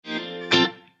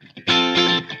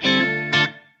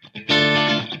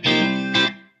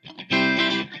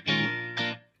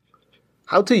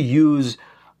how to use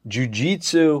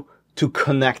jiu-jitsu to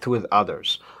connect with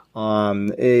others.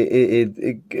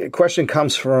 A question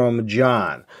comes from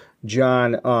John.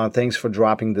 John, thanks for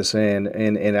dropping this in.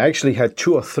 And I actually had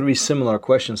 2 or 3 similar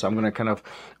questions, so I'm going to kind of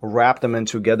wrap them in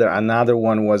together. Another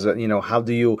one was, how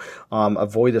do you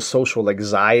avoid the social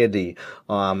anxiety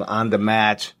on the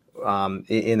mat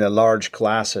in a large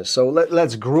classes? So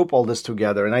let's group all this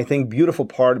together. And I think beautiful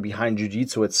part behind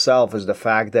jiu-jitsu itself is the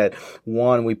fact that,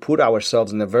 one, we put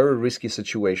ourselves in a very risky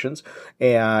situations,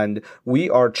 and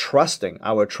we are trusting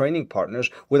our training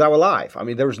partners with our life. I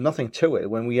mean, there's nothing to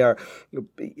it. When we are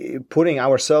putting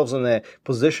ourselves in a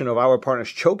position of our partners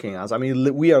choking us, I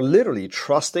mean, we are literally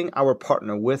trusting our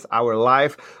partner with our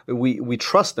life. We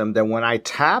trust them that when I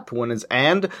tap, when it's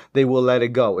end, they will let it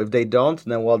go. If they don't,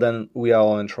 then we are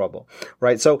all in trouble.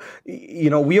 Right? So,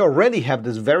 we already have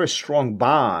this very strong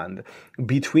bond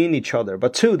between each other.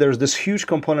 But 2, there's this huge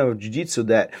component of jiu-jitsu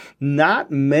that not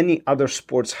many other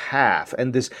sports have.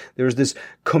 And there's this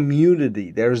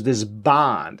community, there's this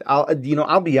bond.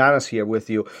 I'll be honest here with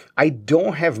you. I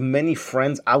don't have many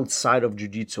friends outside of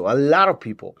jiu-jitsu. A lot of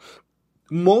people.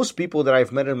 Most people that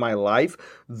I've met in my life,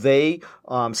 they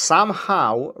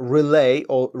somehow relate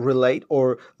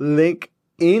or link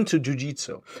into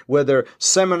jiu-jitsu, whether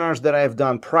seminars that I've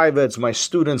done, privates, my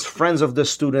students, friends of the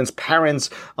students,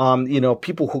 parents,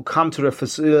 people who come to the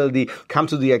facility, come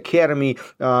to the academy,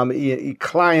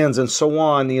 clients and so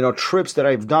on, trips that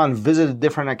I've done, visited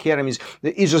different academies.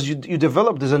 It's just, you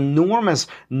develop this enormous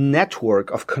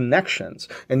network of connections,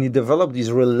 and you develop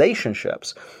these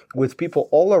relationships with people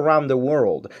all around the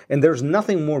world. And there's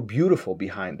nothing more beautiful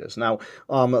behind this. Now,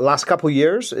 last couple of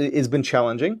years, it's been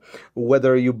challenging.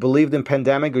 Whether you believed in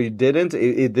pandemic or you didn't,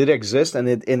 it did exist, and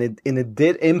it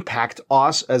did impact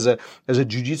us as a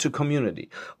jiu-jitsu community.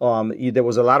 There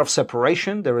was a lot of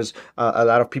separation. There was a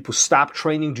lot of people stopped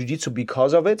training jiu-jitsu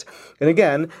because of it. And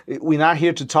again, we're not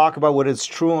here to talk about whether it's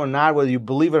true or not, whether you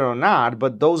believe it or not,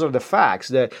 but those are the facts,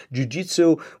 that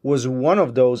jiu-jitsu was one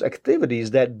of those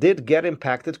activities that did get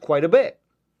impacted quite a bit.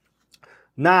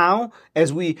 Now,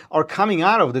 as we are coming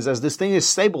out of this, as this thing is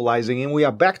stabilizing and we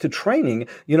are back to training,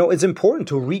 it's important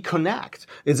to reconnect.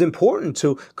 It's important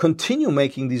to continue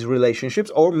making these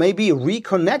relationships, or maybe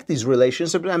reconnect these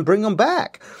relationships and bring them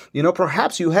back.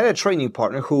 Perhaps you had a training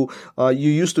partner who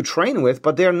you used to train with,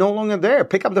 but they're no longer there.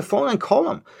 Pick up the phone and call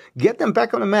them. Get them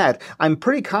back on the mat. I'm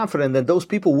pretty confident that those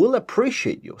people will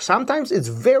appreciate you. Sometimes it's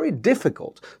very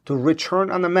difficult to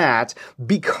return on the mat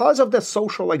because of the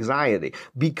social anxiety,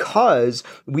 because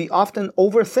we often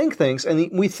overthink things, and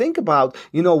we think about,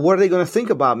 what are they going to think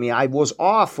about me? I was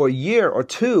off for a year or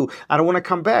 2. I don't want to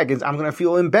come back. I'm going to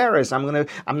feel embarrassed. I'm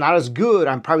not as good.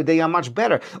 They are much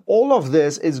better. All of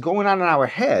this is going on in our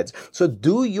heads. So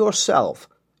do yourself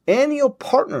and your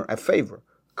partner a favor.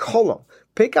 Call them.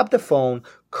 Pick up the phone,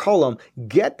 call them,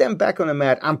 get them back on the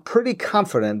mat. I'm pretty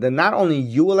confident that not only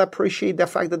you will appreciate the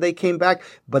fact that they came back,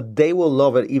 but they will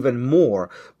love it even more,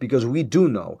 because we do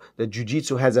know that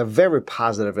jiu-jitsu has a very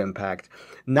positive impact,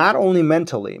 not only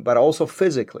mentally, but also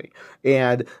physically.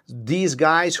 And these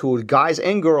guys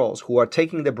and girls who are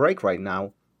taking the break right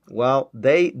now, well,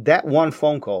 that one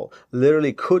phone call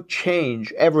literally could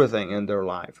change everything in their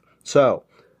life. So,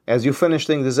 as you finish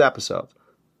this episode,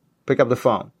 pick up the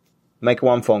phone. Make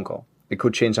one phone call. It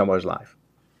could change someone's life.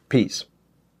 Peace.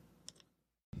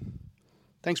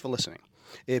 Thanks for listening.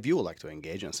 If you would like to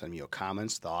engage and send me your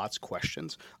comments, thoughts,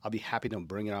 questions, I'll be happy to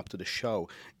bring it up to the show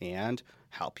and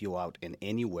help you out in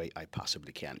any way I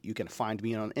possibly can. You can find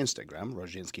me on Instagram,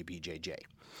 RozhinskiBJJ.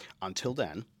 Until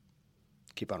then,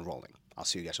 keep on rolling. I'll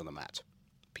see you guys on the mat.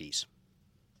 Peace.